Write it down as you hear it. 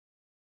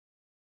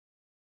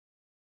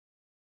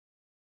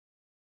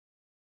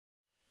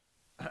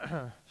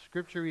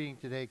Scripture reading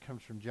today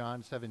comes from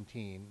John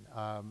 17.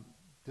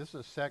 This is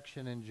a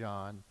section in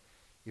John.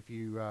 If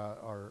you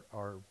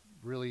are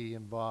really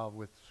involved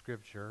with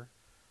Scripture,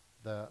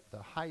 the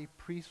high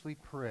priestly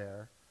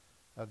prayer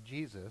of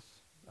Jesus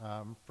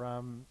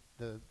from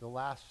the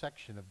last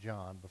section of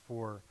John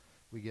before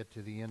we get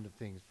to the end of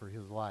things for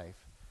his life.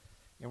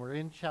 And we're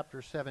in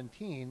chapter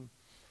 17,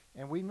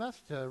 and we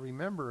must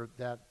remember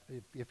that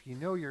if you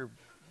know your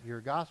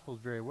Gospels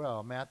very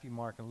well, Matthew,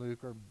 Mark, and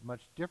Luke are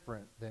much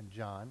different than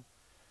John.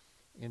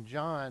 In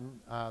John,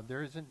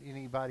 there isn't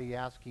anybody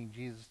asking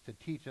Jesus to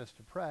teach us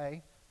to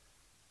pray,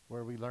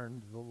 where we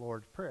learn the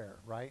Lord's Prayer,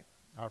 right?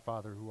 Our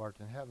Father who art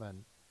in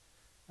heaven.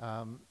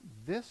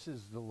 This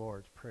is the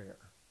Lord's Prayer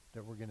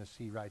that we're going to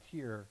see right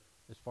here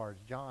as far as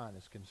John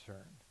is concerned,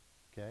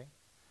 okay?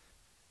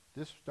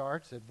 This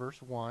starts at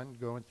verse 1,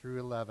 going through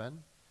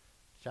 11,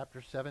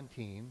 chapter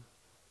 17,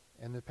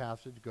 and the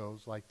passage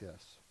goes like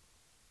this.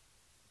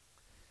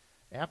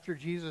 After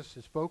Jesus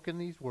had spoken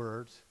these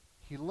words,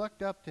 he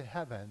looked up to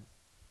heaven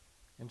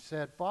and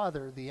said,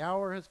 Father, the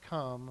hour has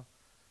come,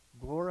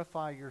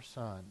 glorify your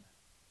Son,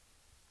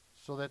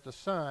 so that the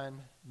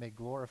Son may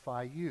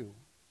glorify you,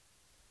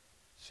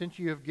 since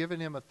you have given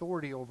him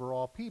authority over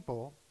all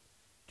people,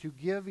 to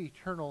give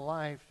eternal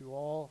life to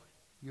all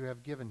you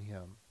have given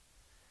him.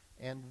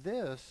 And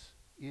this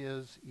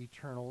is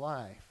eternal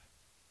life,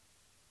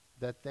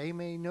 that they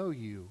may know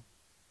you,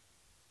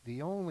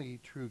 the only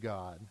true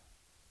God,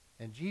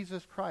 and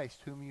Jesus Christ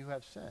whom you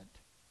have sent.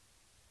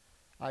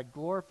 I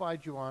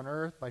glorified you on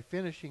earth by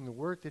finishing the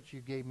work that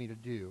you gave me to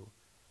do.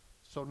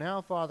 So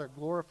now, Father,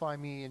 glorify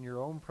me in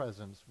your own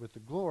presence with the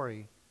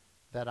glory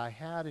that I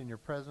had in your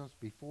presence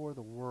before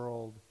the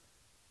world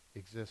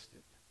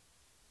existed.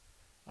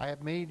 I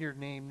have made your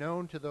name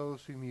known to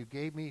those whom you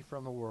gave me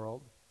from the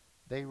world.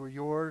 They were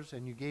yours,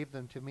 and you gave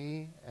them to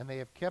me, and they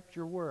have kept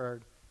your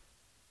word.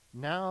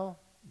 Now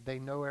they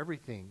know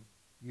everything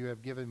you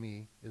have given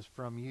me is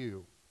from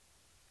you.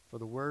 For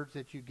the words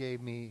that you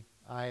gave me,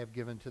 I have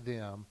given to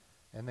them,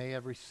 and they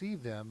have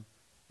received them,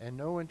 and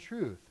know in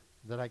truth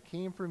that I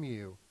came from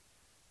you,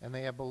 and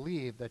they have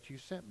believed that you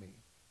sent me.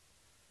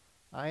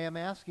 I am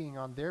asking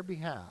on their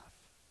behalf.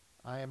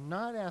 I am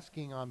not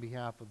asking on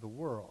behalf of the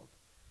world,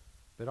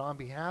 but on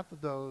behalf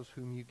of those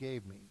whom you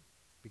gave me,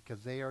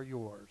 because they are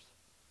yours.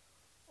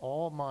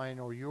 All mine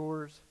are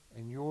yours,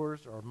 and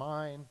yours are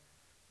mine,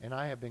 and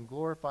I have been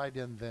glorified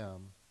in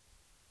them.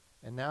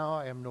 And now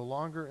I am no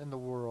longer in the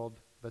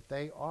world, but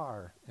they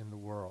are in the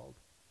world,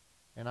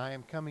 and I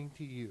am coming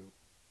to you.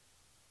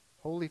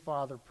 Holy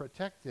Father,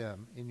 protect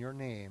them in your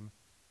name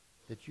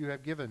that you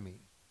have given me,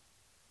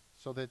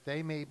 so that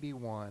they may be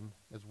one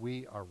as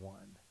we are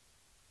one.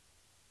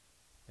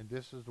 And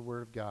this is the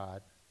word of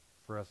God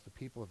for us, the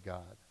people of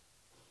God.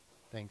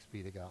 Thanks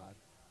be to God.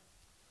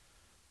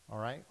 All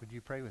right, would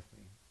you pray with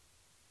me?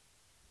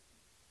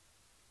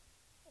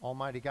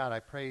 Almighty God, I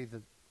pray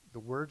that the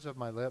words of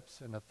my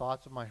lips and the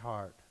thoughts of my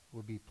heart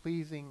will be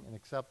pleasing and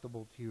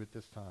acceptable to you at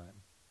this time.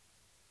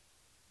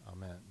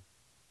 Amen.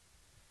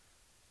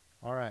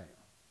 All right.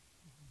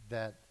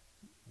 That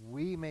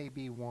we may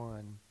be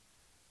one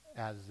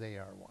as they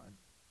are one.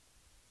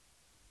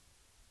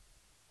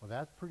 Well,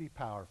 that's pretty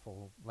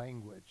powerful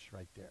language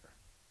right there.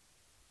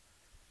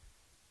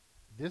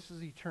 This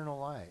is eternal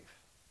life,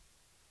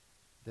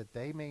 that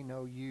they may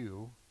know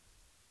you,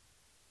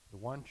 the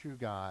one true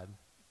God,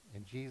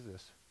 and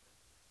Jesus,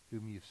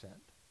 whom you sent.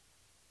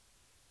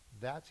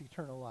 That's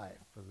eternal life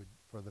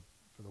for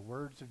the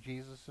words of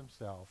Jesus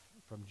himself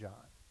from John.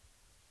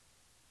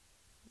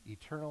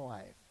 Eternal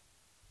life,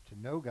 to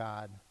know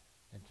God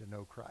and to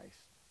know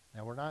Christ.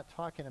 Now, we're not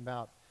talking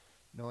about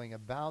knowing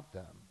about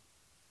them.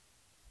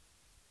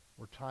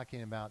 We're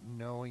talking about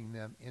knowing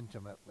them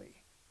intimately,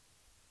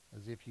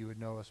 as if you would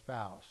know a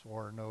spouse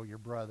or know your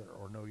brother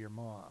or know your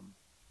mom.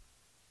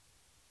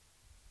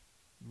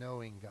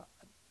 Knowing God,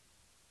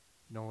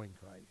 knowing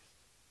Christ.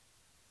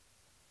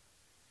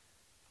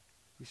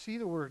 We see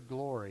the word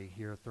glory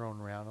here thrown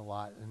around a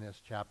lot in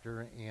this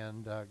chapter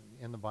and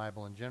in the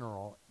Bible in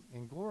general.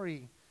 And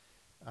glory,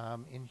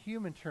 in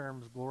human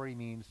terms, glory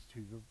means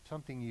to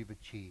something you've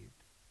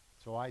achieved.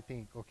 So I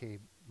think, okay,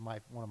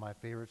 one of my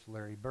favorites,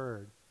 Larry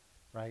Bird,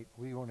 right?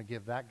 We want to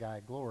give that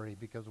guy glory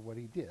because of what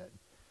he did.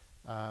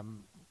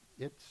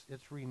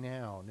 It's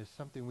renowned. It's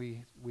something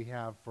we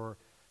have for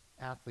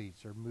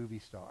athletes or movie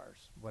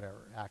stars,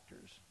 whatever,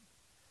 actors.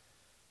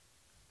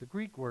 The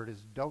Greek word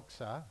is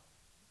doxa,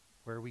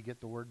 where we get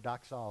the word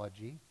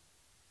doxology,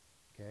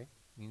 okay,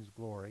 means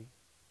glory.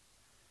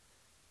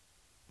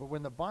 But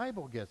when the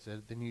Bible gets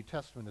it, the New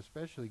Testament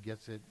especially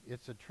gets it,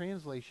 it's a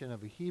translation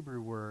of a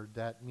Hebrew word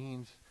that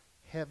means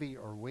heavy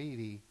or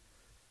weighty,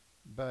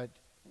 but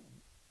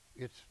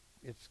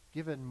it's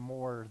given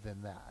more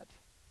than that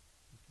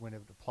when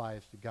it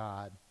applies to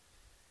God.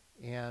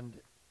 And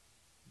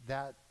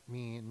that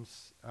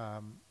means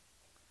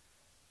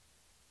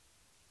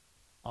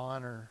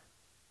honor,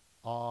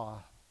 awe,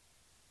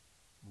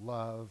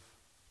 love,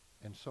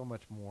 and so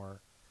much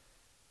more.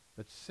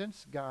 But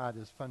since God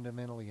is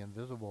fundamentally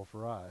invisible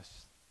for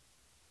us,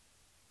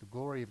 The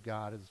glory of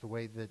God is the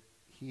way that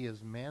he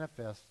is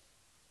manifest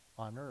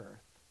on earth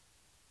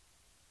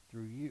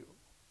through you.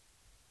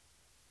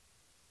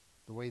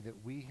 The way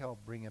that we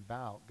help bring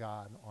about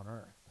God on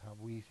earth. How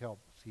we help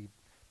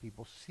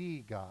people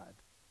see God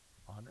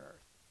on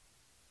earth.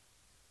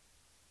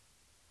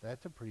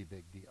 That's a pretty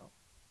big deal.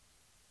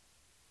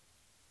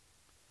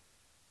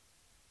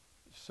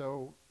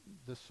 So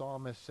the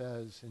psalmist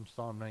says in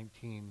Psalm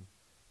 19,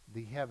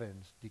 the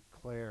heavens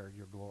declare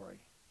your glory,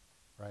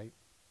 right?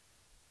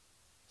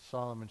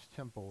 Solomon's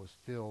temple was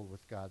filled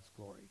with God's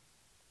glory.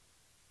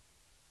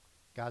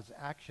 God's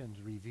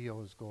actions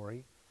reveal his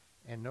glory,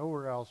 and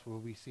nowhere else will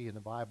we see in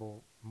the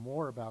Bible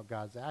more about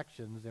God's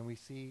actions than we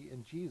see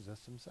in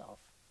Jesus himself.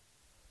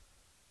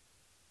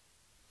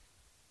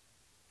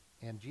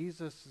 And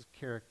Jesus'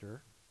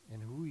 character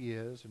and who he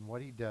is and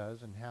what he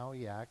does and how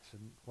he acts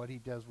and what he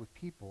does with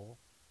people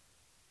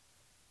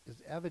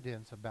is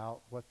evidence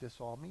about what this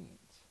all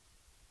means.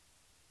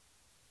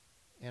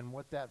 And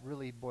what that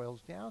really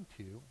boils down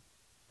to,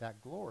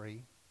 that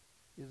glory,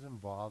 is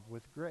involved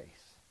with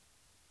grace.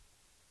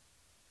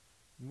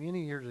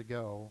 Many years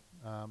ago,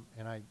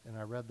 and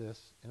I read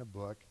this in a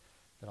book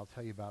that I'll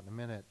tell you about in a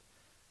minute,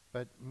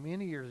 but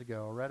many years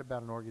ago I read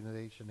about an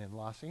organization in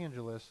Los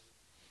Angeles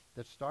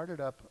that started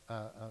up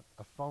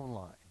a phone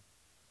line.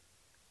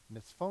 And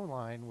its phone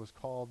line was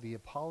called the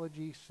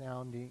Apology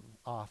Sounding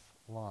Off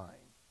Line.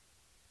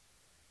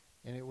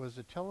 And it was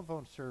a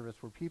telephone service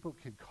where people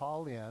could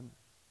call in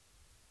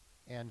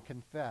and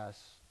confess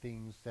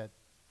things that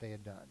they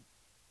had done,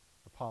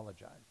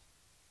 apologize.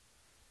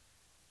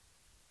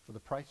 For the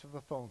price of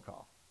a phone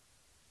call,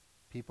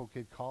 people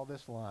could call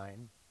this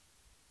line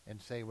and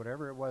say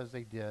whatever it was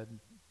they did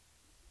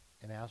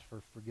and ask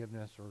for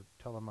forgiveness or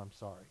tell them I'm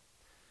sorry.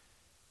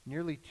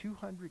 Nearly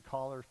 200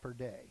 callers per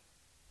day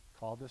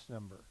called this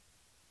number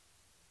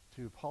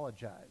to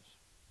apologize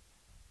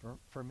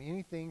from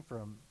anything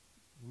from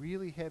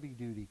really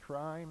heavy-duty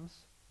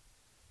crimes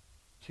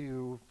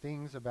to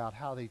things about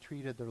how they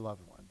treated their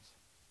loved ones.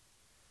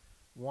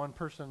 One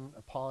person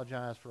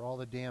apologized for all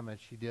the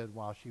damage she did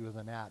while she was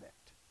an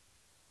addict,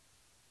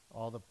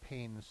 all the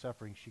pain and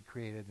suffering she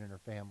created in her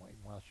family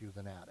while she was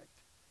an addict.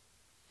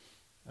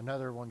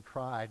 Another one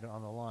cried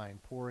on the line,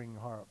 pouring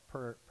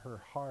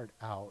her heart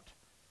out,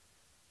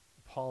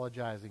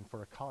 apologizing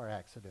for a car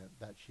accident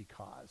that she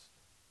caused.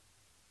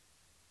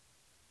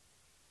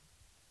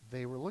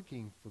 They were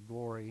looking for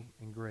glory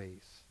and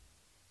grace,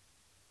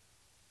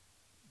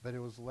 but it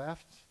was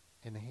left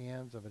in the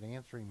hands of an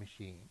answering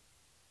machine,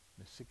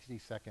 a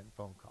 60-second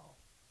phone call.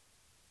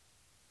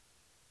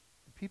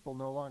 The people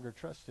no longer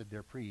trusted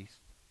their priest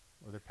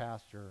or their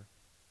pastor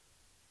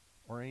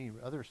or any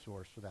other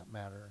source for that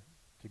matter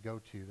to go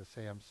to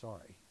say I'm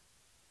sorry.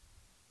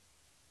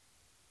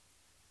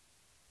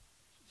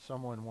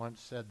 Someone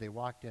once said they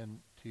walked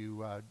into,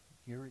 do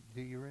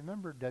you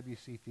remember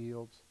W.C.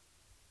 Fields?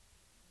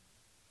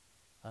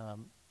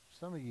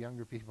 Some of you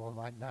younger people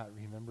might not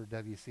remember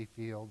W.C.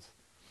 Fields.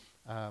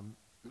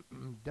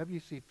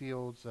 W.C.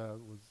 Fields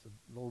was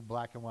a little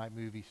black and white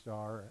movie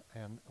star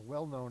and a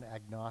well-known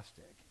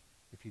agnostic,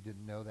 if you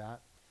didn't know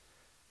that.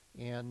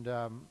 And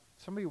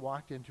somebody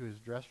walked into his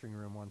dressing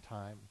room one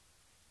time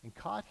and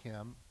caught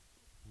him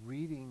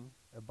reading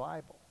a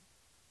Bible.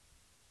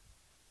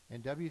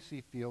 And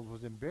W.C. Fields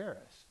was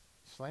embarrassed,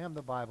 slammed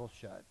the Bible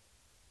shut.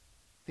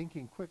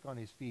 Thinking quick on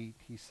his feet,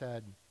 he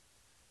said,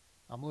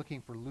 I'm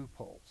looking for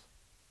loopholes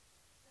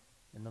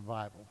in the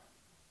Bible.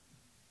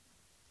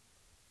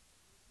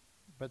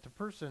 But the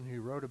person who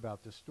wrote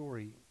about this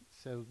story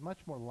said it was much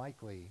more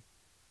likely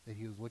that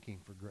he was looking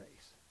for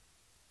grace,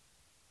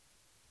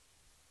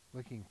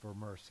 looking for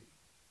mercy,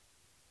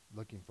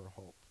 looking for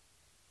hope.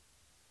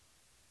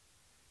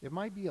 It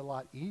might be a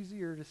lot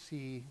easier to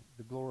see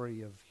the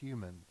glory of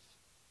humans,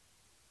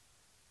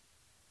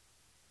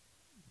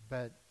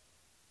 but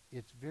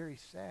it's very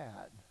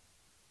sad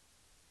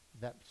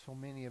that so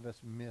many of us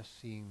miss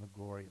seeing the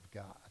glory of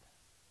God.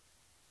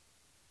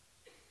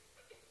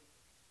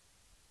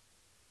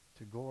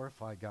 To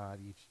glorify God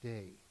each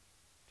day,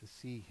 to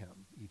see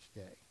him each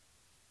day.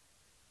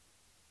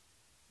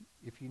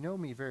 If you know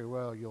me very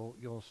well,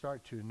 you'll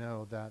start to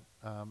know that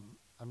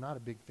I'm not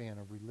a big fan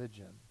of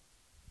religion,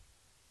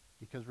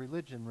 because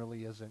religion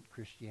really isn't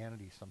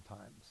Christianity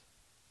sometimes.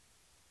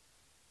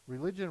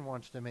 Religion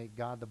wants to make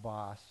God the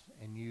boss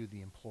and you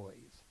the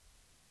employees,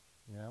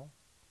 you know?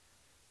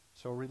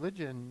 So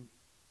religion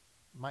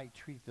might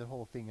treat the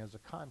whole thing as a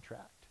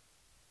contract.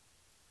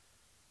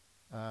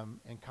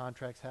 And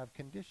contracts have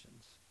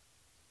conditions.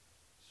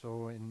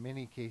 So in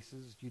many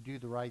cases, you do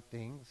the right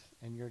things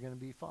and you're going to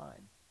be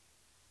fine.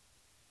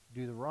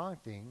 Do the wrong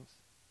things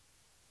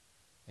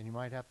and you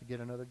might have to get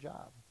another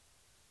job.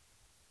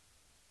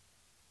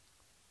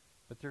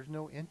 But there's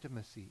no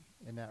intimacy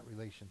in that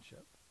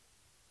relationship.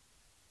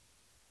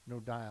 No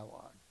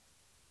dialogue.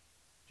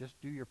 Just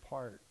do your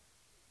part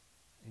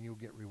and you'll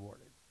get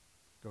rewarded.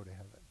 Go to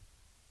heaven.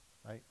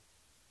 Right?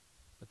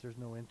 But there's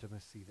no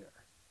intimacy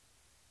there.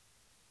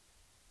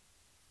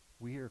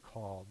 We are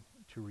called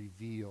to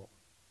reveal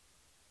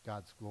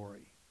God's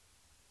glory.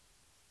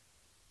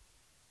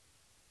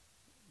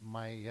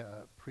 my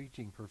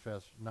preaching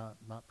professor,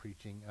 not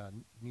preaching,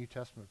 New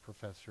Testament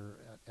professor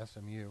at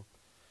SMU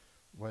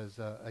was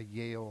a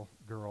Yale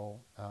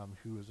girl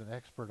who was an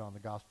expert on the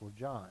Gospel of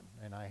John,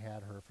 and I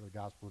had her for the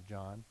Gospel of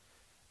John,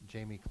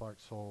 Jamie Clark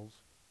Souls,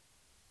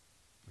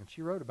 and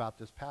she wrote about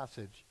this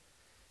passage,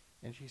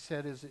 and she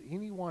said, "Is it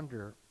any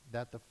wonder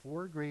that the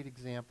four great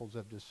examples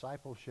of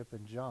discipleship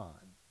in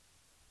John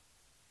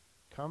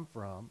come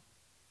from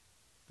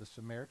the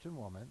Samaritan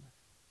woman,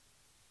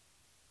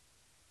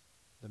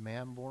 the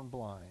man born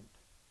blind,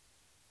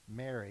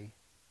 Mary,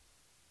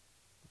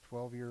 the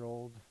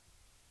 12-year-old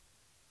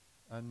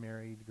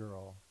unmarried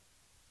girl,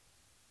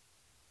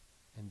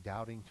 and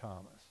doubting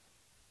Thomas?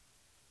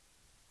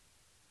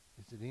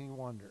 Is it any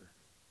wonder?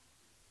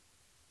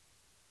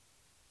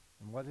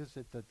 And what is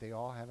it that they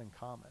all have in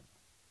common?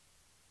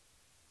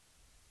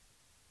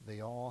 They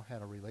all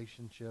had a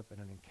relationship and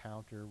an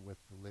encounter with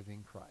the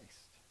living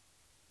Christ.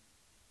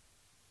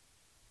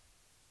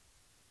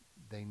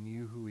 They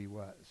knew who he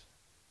was.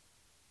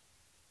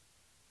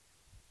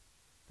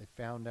 They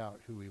found out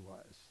who he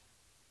was.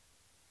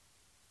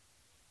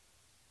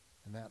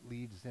 And that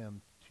leads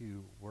them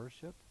to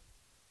worship.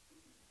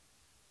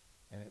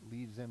 And it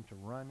leads them to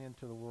run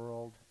into the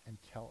world and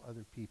tell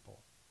other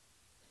people.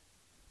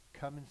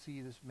 Come and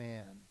see this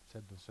man,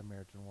 said the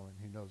Samaritan woman,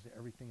 who knows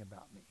everything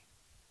about me.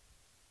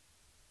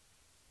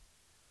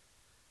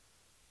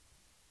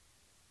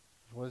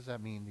 So what does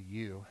that mean to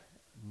you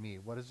and me?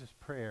 What does this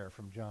prayer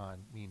from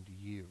John mean to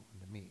you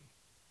and to me?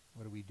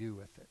 What do we do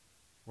with it?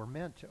 We're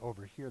meant to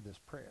overhear this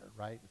prayer,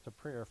 right? It's a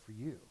prayer for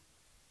you.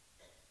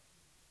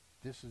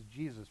 This is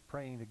Jesus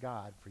praying to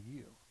God for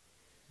you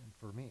and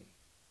for me.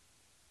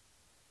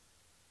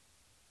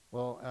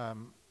 Well,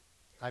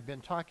 I've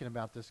been talking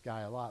about this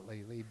guy a lot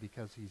lately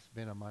because he's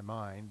been on my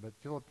mind, but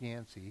Philip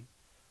Yancey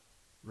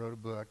wrote a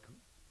book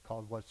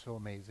called What's So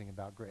Amazing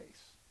About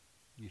Grace.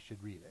 You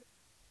should read it.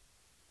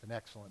 It's an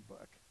excellent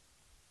book.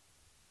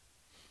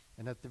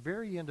 And at the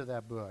very end of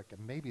that book,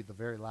 and maybe the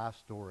very last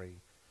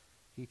story,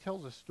 he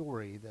tells a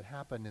story that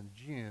happened in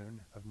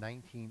June of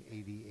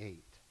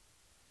 1988.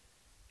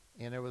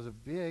 And there was a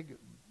big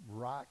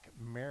rock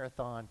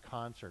marathon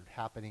concert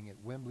happening at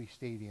Wembley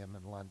Stadium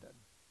in London,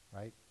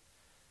 right?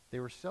 They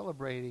were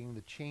celebrating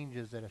the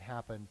changes that had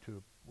happened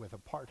with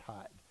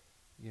apartheid,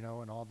 you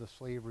know, and all the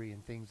slavery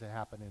and things that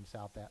happened in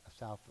South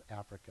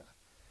Africa,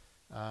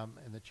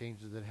 and the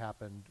changes that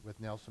happened with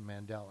Nelson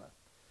Mandela.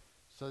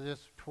 So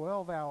this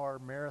 12-hour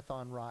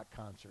marathon rock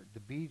concert,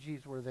 the Bee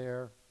Gees were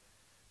there,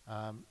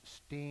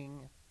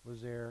 Sting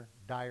was there,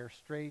 Dire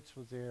Straits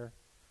was there.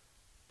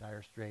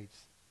 Dire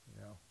Straits,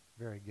 you know,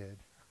 very good.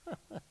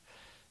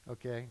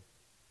 Okay.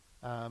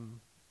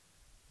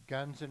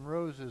 Guns N'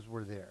 Roses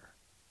were there.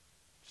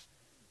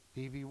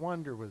 Stevie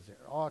Wonder was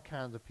there. All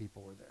kinds of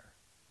people were there.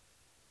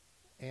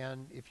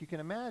 And if you can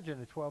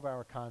imagine a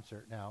 12-hour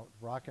concert now,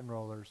 rock and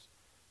rollers,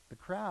 the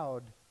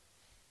crowd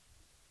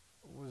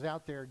was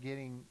out there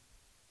getting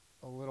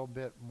a little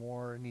bit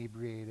more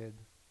inebriated,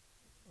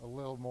 a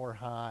little more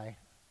high,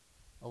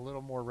 a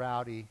little more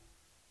rowdy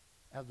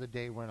as the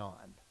day went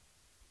on,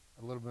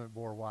 a little bit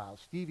more wild.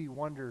 Stevie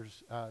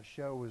Wonder's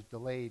show was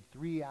delayed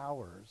 3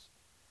 hours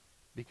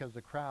because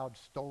the crowd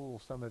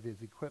stole some of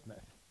his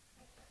equipment.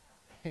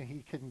 And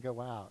he couldn't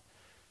go out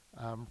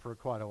for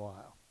quite a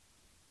while.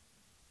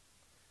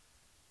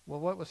 Well,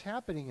 what was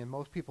happening, and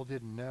most people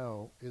didn't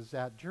know, is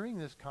that during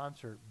this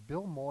concert,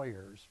 Bill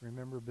Moyers,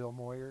 remember Bill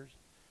Moyers?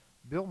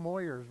 Bill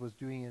Moyers was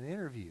doing an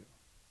interview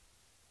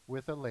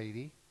with a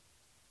lady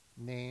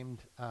named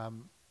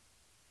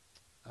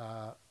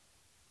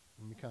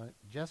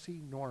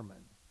Jessie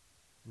Norman,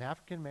 an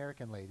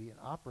African-American lady, an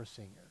opera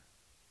singer.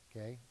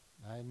 Okay,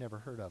 I had never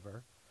heard of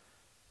her.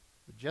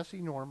 But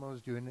Jessie Norman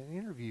was doing an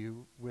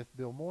interview with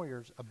Bill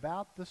Moyers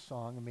about the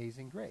song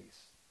Amazing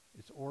Grace,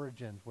 its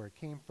origins, where it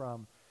came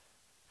from,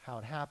 how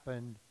it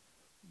happened,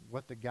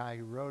 what the guy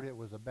who wrote it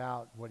was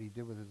about, what he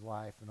did with his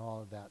life, and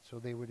all of that. So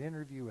they would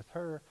interview with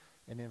her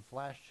and then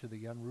flash to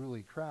the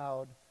unruly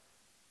crowd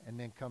and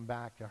then come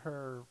back to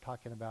her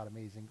talking about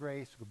Amazing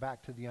Grace, go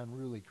back to the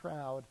unruly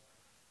crowd,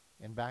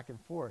 and back and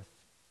forth,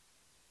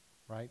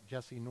 right?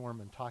 Jessie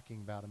Norman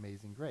talking about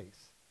Amazing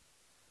Grace.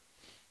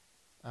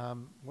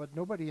 What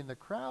nobody in the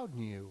crowd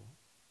knew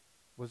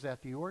was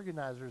that the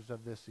organizers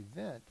of this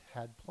event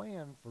had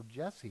planned for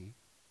Jessie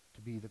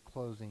to be the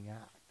closing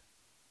act,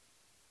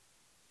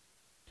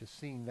 to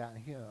sing that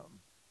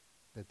hymn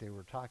that they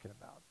were talking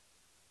about.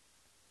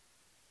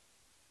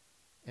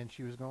 And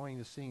she was going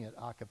to sing it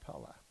a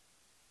cappella.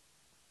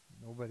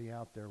 Nobody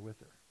out there with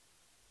her.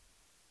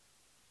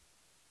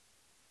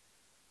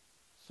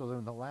 So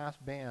then the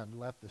last band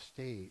left the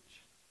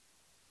stage,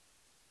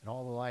 and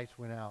all the lights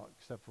went out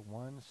except for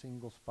one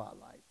single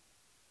spotlight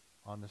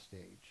on the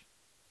stage.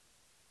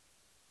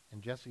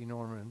 And Jessie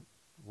Norman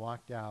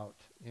walked out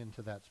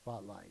into that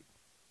spotlight,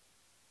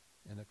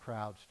 and the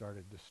crowd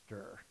started to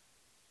stir.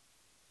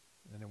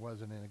 And it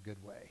wasn't in a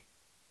good way.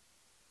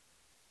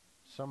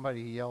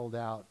 Somebody yelled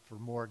out for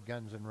more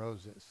Guns N'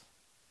 Roses.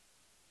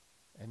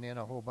 And then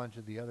a whole bunch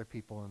of the other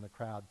people in the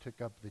crowd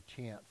took up the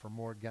chant for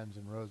more Guns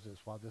N' Roses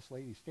while this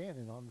lady's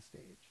standing on the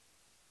stage.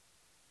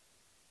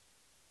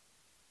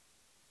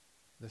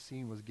 The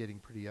scene was getting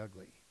pretty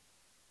ugly.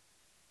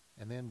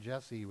 And then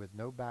Jesse, with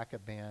no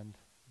backup band,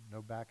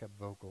 no backup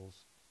vocals,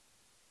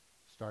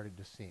 started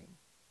to sing.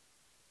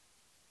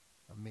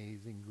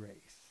 Amazing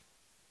Grace,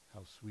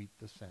 how sweet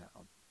the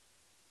sound.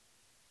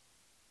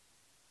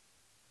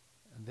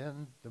 And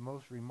then the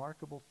most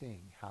remarkable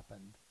thing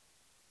happened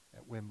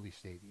at Wembley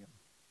Stadium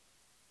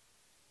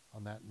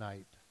on that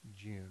night,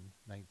 June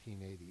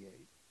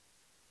 1988.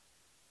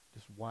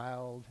 This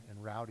wild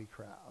and rowdy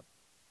crowd,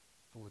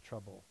 full of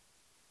trouble,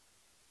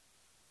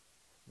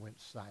 went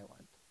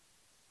silent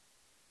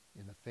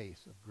in the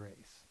face of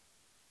grace.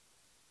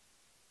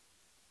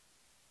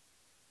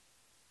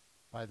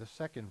 By the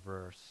second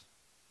verse,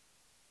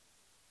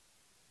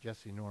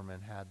 Jessie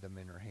Norman had them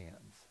in her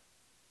hands,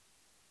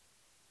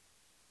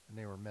 and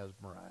they were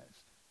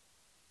mesmerized.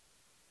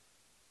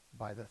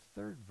 By the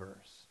third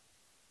verse,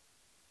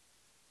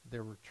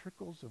 there were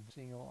trickles of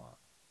singing along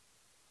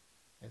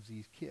as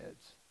these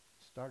kids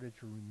started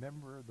to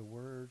remember the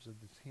words of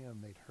this hymn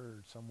they'd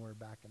heard somewhere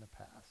back in the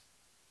past.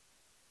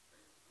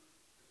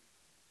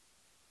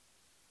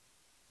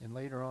 And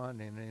later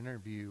on in an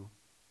interview,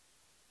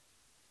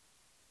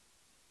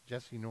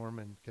 Jessie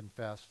Norman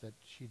confessed that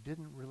she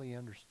didn't really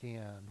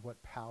understand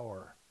what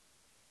power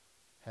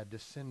had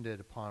descended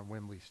upon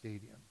Wembley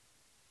Stadium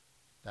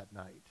that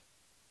night.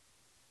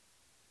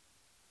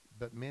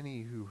 But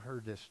many who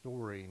heard this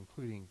story,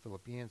 including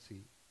Philip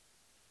Yancey,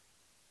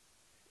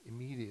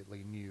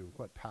 immediately knew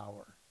what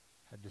power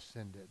had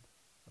descended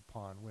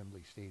upon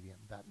Wembley Stadium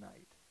that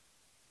night.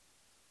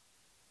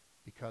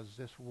 Because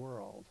this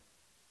world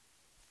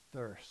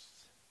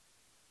thirsts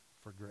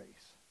for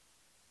grace.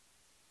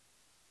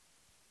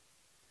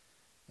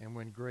 And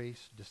when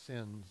grace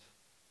descends,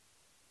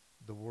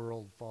 the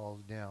world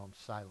falls down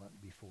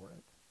silent before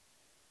it.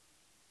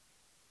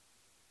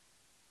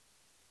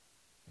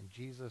 And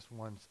Jesus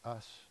wants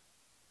us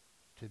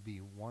to be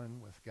one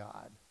with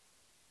God,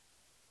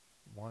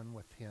 one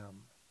with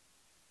him.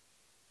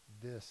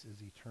 This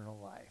is eternal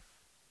life.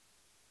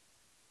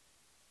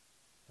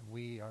 And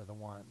we are the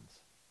ones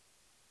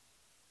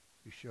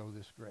who show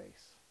this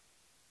grace.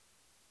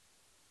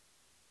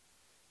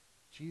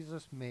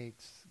 Jesus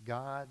makes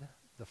God,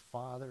 the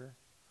Father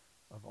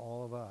of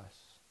all of us,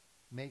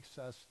 makes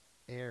us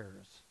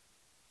heirs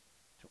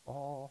to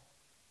all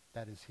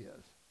that is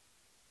his.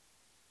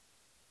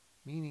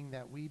 Meaning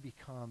that we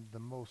become the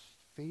most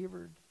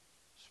favored,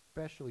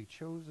 specially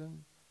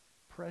chosen,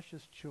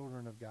 precious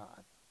children of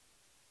God.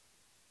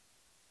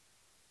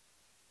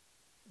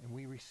 And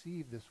we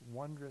receive this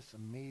wondrous,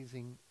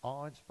 amazing,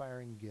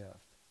 awe-inspiring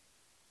gift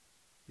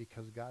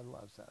because God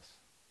loves us.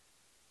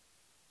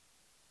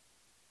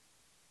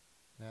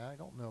 Now, I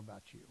don't know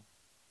about you,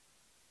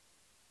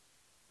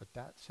 but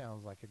that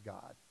sounds like a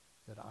God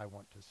that I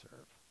want to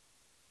serve,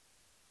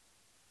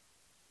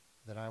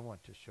 that I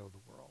want to show the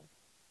world,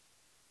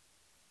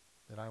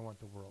 that I want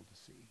the world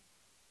to see.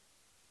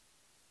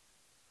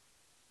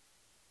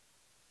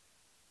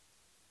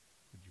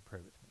 Would you pray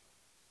with me?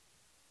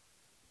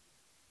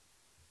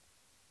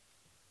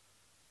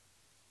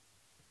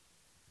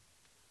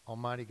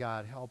 Almighty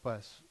God, help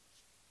us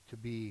to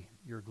be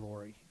your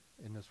glory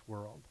in this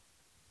world.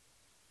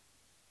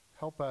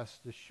 Help us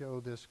to show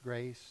this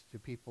grace to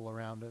people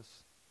around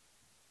us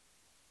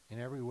in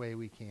every way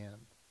we can.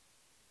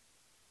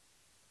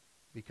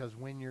 Because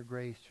when your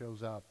grace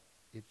shows up,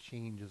 it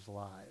changes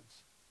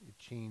lives. It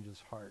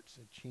changes hearts.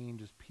 It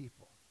changes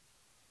people.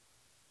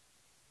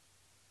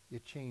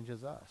 It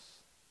changes us.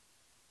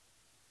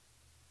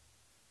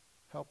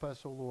 Help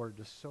us, O Lord,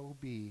 to so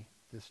be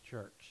this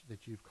church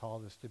that you've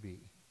called us to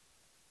be.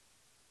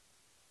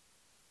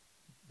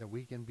 That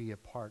we can be a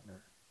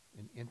partner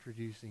in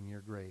introducing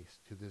your grace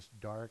to this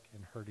dark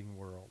and hurting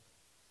world.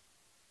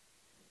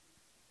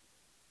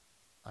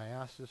 I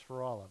ask this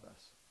for all of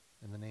us,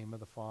 in the name of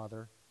the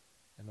Father,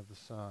 and of the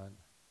Son,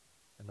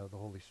 and of the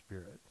Holy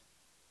Spirit.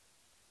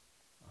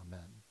 Amen.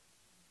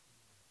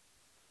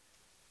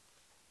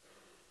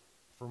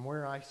 From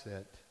where I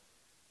sit,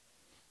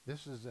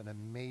 this is an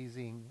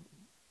amazing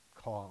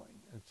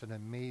calling. It's an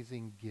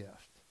amazing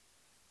gift.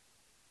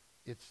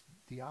 It's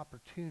the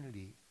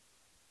opportunity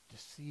to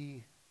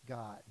see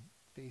God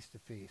face to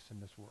face in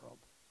this world.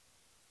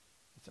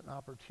 It's an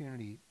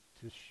opportunity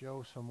to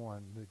show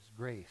someone this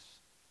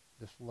grace,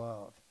 this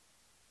love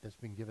that's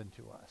been given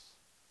to us.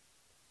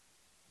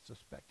 It's a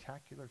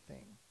spectacular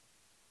thing.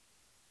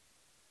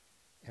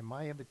 And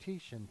my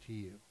invitation to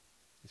you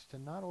is to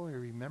not only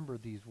remember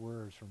these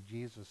words from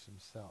Jesus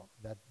himself,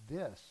 that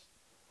this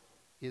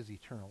is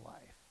eternal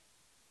life.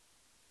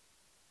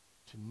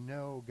 To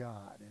know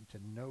God and to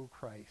know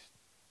Christ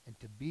and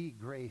to be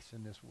grace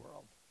in this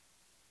world.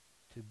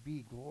 To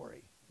be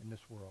glory in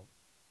this world.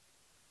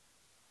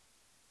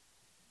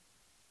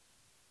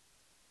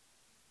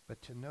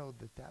 But to know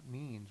that that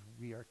means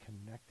we are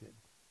connected.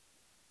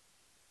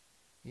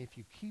 If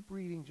you keep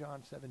reading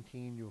John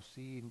 17, you'll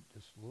see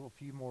just a little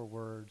few more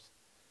words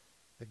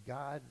that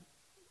God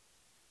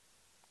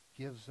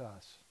gives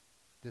us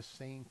this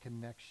same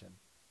connection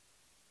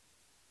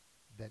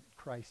that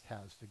Christ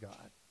has to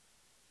God.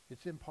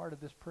 It's in part of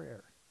this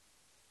prayer.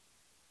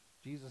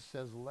 Jesus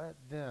says, let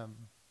them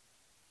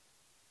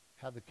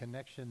have the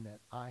connection that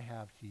I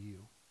have to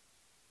you.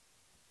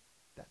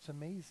 That's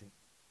amazing.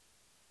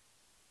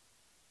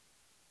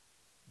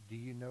 Do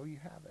you know you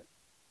have it?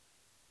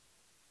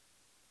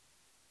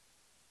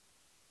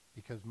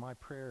 Because my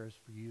prayer is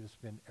for you to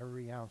spend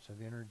every ounce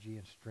of energy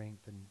and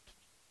strength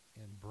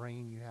and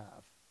brain you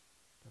have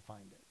to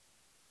find it.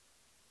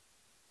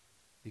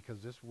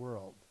 Because this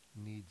world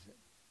needs it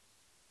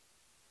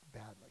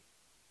badly.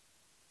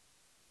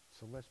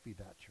 So let's be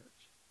that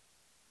church.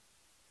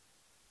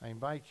 I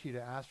invite you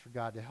to ask for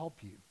God to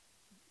help you.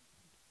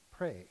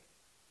 Pray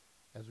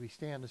as we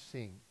stand to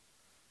sing,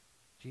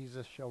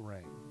 Jesus Shall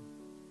Reign.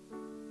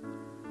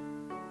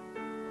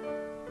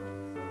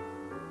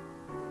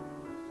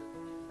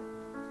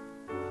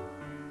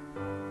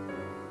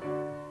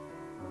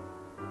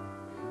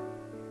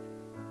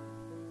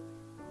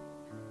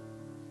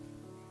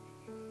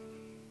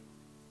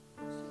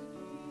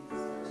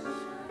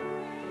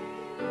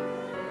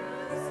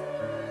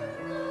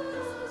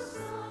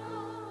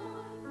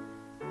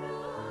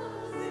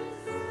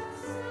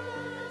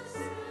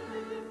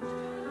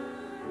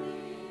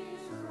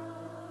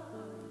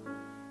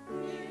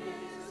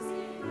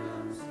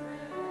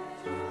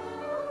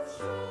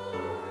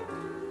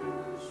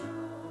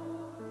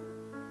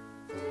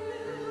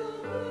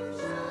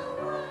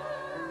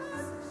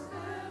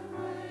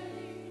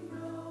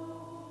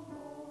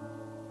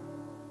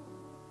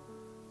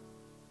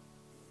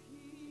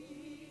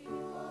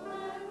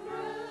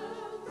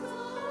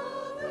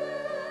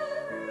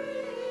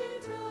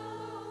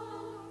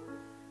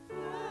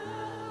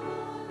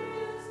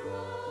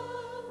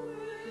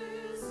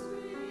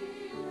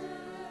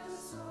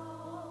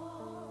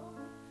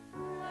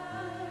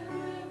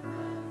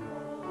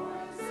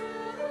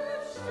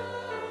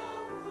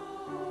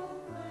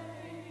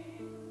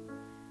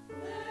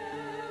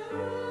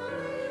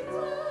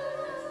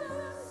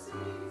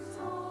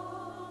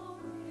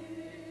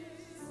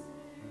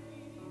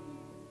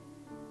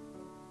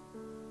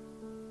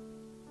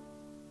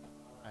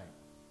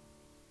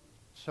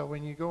 So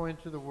when you go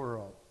into the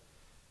world,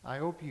 I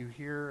hope you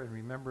hear and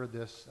remember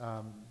this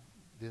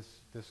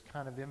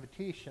kind of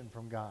invitation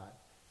from God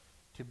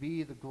to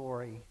be the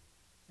glory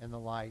and the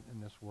light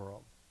in this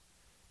world.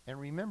 And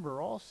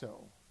remember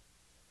also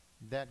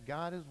that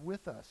God is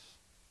with us,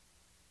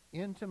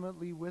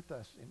 intimately with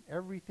us in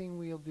everything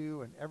we'll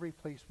do and every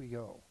place we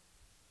go.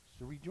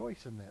 So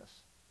rejoice in this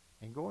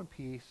and go in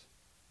peace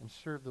and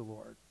serve the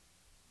Lord.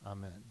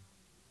 Amen.